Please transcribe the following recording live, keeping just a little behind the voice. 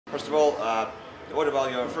First of all, what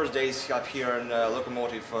about your first days up here in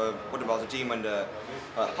Lokomotiv? What about the team and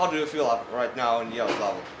how do you feel right now in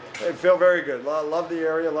Yaroslavl? I feel very good. Love the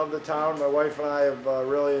area, love the town. My wife and I have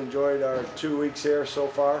really enjoyed our 2 weeks here so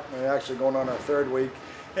far. We're actually going on our 3rd week.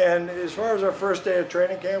 And as far as our first day of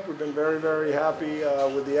training camp, we've been very, very happy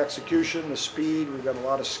with the execution, the speed. We've got a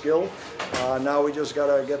lot of skill. Now we just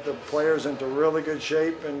got to get the players into really good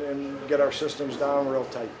shape and get our systems down real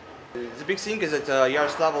tight. The big thing is that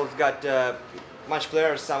Yaroslavl's got much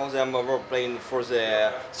players. Some of them were playing for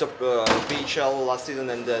the BHL last season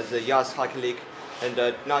and the Yas Hockey League.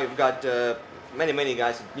 And now you've got many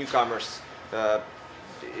guys, newcomers.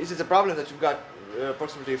 Is it a problem that you've got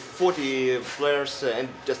approximately 40 players and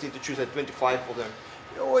just need to choose 25 for them?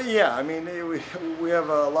 Well, yeah, I mean, we have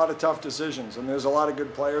a lot of tough decisions, and there's a lot of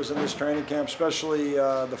good players in this training camp, especially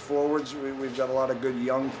the forwards. We've got a lot of good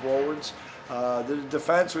young forwards. The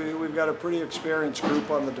defense, we've got a pretty experienced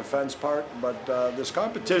group on the defense part, but there's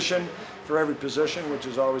competition for every position, which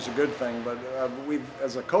is always a good thing. But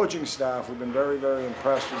as a coaching staff, we've been very, very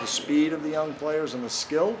impressed with the speed of the young players and the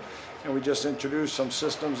skill. And we just introduced some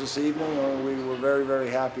systems this evening, and we were very, very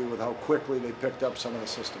happy with how quickly they picked up some of the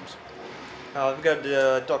systems. We've got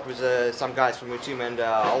to talk with some guys from your team, and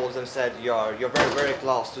all of them said you're very, very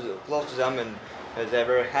close to them, and they're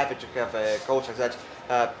very happy to have a coach like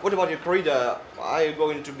that. What about your career? Are you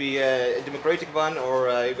going to be a democratic one, or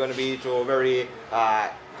are you going to be to a very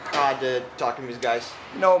hard talking with guys?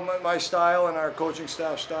 You know, my style and our coaching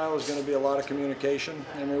staff style is going to be a lot of communication.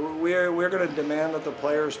 I mean, we're going to demand that the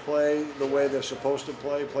players play the way they're supposed to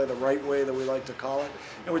play the right way that we like to call it,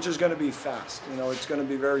 and which is going to be fast. You know, it's going to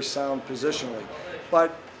be very sound positionally.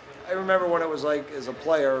 But I remember when it was like, as a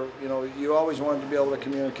player, you know, you always wanted to be able to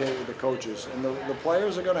communicate with the coaches. And the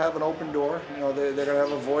players are going to have an open door. You know, they're going to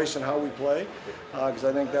have a voice in how we play, because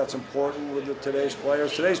I think that's important with today's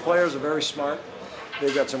players. Today's players are very smart.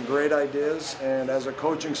 They've got some great ideas, and as a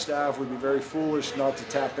coaching staff, we'd be very foolish not to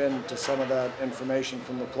tap into some of that information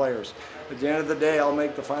from the players. At the end of the day, I'll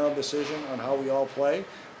make the final decision on how we all play,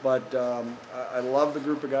 but I love the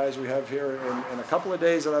group of guys we have here. In a couple of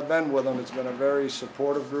days that I've been with them, it's been a very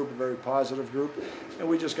supportive group, a very positive group, and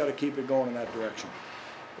we just got to keep it going in that direction.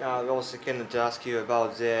 I also can ask you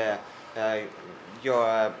about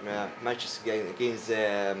your matches against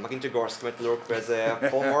Magnitogorsk Metalurg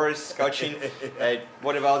with Paul Morris coaching.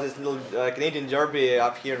 What about this little Canadian derby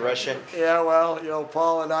up here in Russia? Yeah, well, you know,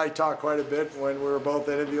 Paul and I talked quite a bit when we were both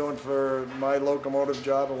interviewing for my Lokomotiv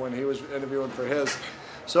job and when he was interviewing for his.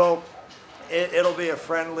 So it'll be a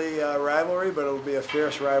friendly rivalry, but it'll be a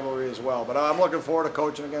fierce rivalry as well. But I'm looking forward to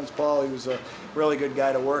coaching against Paul. He was a really good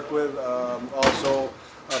guy to work with. Also,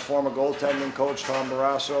 our former goaltending coach, Tom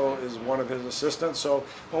Barrasso, is one of his assistants. So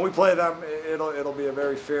when we play them, it'll be a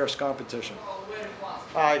very fierce competition.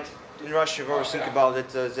 In Russia, we always think about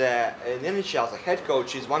it. In NHL, the head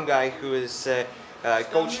coach is one guy who is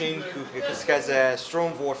coaching, who has a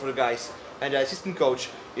strong word for the guys. And the assistant coach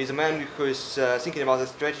is a man who is thinking about the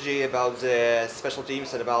strategy, about the special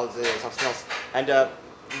teams, and about something else. And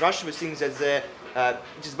in Russia, we think that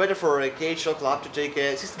it is better for a KHL club to take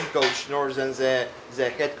an assistant coach rather than the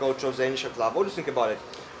head coach of the NHL club. What do you think about it?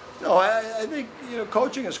 No, I think, you know,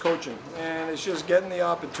 coaching is coaching, and it's just getting the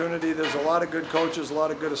opportunity. There's a lot of good coaches, a lot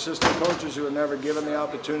of good assistant coaches who are never given the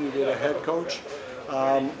opportunity to head coach.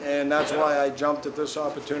 And that's why I jumped at this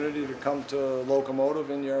opportunity to come to Lokomotiv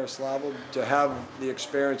in Yaroslavl to have the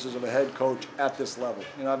experiences of a head coach at this level.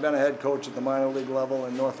 You know, I've been a head coach at the minor league level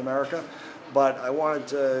in North America, but I wanted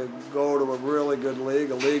to go to a really good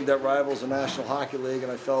league, a league that rivals the National Hockey League,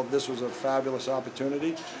 and I felt this was a fabulous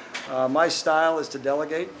opportunity. My style is to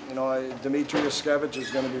delegate. You know, Dmitry Yuskevich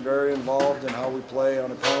is going to be very involved in how we play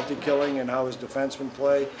on a penalty killing and how his defensemen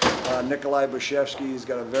play. Nikolai Bushevsky has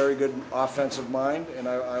got a very good offensive mind, and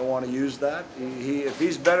I want to use that. If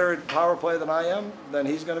he's better at power play than I am, then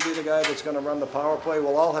he's going to be the guy that's going to run the power play.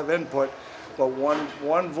 We'll all have input, but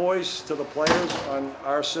one voice to the players on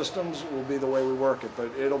our systems will be the way we work it.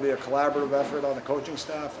 But it'll be a collaborative effort on the coaching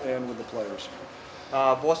staff and with the players.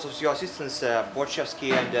 Both of your assistants,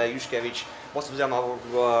 Bushevsky and Yushkevich, most of them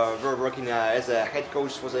were working as a head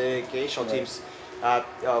coach for the KHL teams.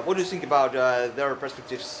 What do you think about their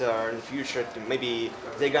perspectives in the future? Maybe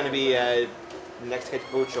they're going to be next head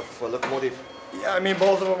coach of Lokomotiv? Yeah, I mean,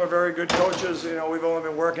 both of them are very good coaches. You know, we've only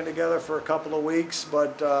been working together for a couple of weeks,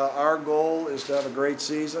 but our goal is to have a great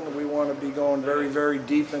season. We want to be going very, very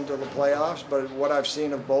deep into the playoffs, but what I've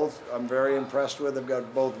seen of both, I'm very impressed with. They've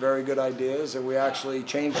got both very good ideas, and we actually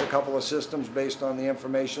changed a couple of systems based on the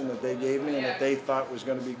information that they gave me and that they thought was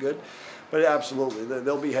going to be good. But absolutely,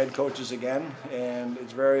 they'll be head coaches again, and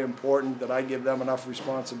it's very important that I give them enough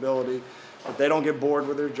responsibility that they don't get bored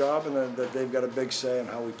with their job, and that they've got a big say in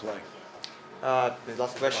how we play. The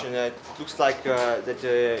last question. It looks like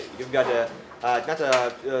that you've got not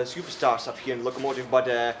superstars up here in Lokomotiv, but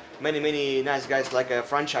many nice guys like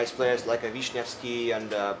franchise players like Wisniewski and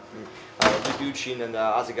Duduchin and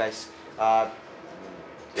other guys.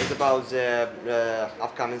 It's about the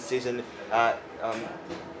upcoming season.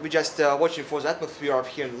 We're just watching for the atmosphere up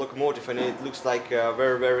here in Lokomotiv, and it looks like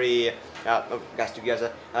very guys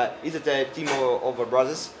together. Is it a team of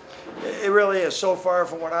brothers? It really is. So far,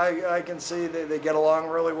 from what I can see, they get along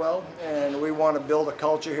really well, and we want to build a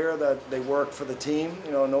culture here that they work for the team.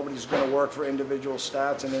 You know, nobody's going to work for individual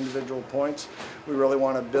stats and individual points. We really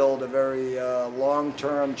want to build a very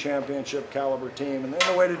long-term championship caliber team, and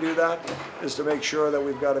the way to do that is to make sure that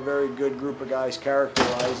we've got a very good group of guys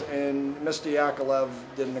character-wise. And Mr. Yakovlev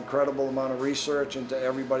did an incredible amount of research into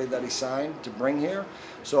everybody that he signed to bring here.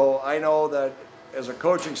 So I know that as a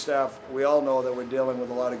coaching staff, we all know that we're dealing with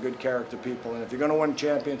a lot of good character people, and if you're going to win a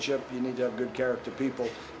championship, you need to have good character people,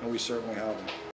 and we certainly have them.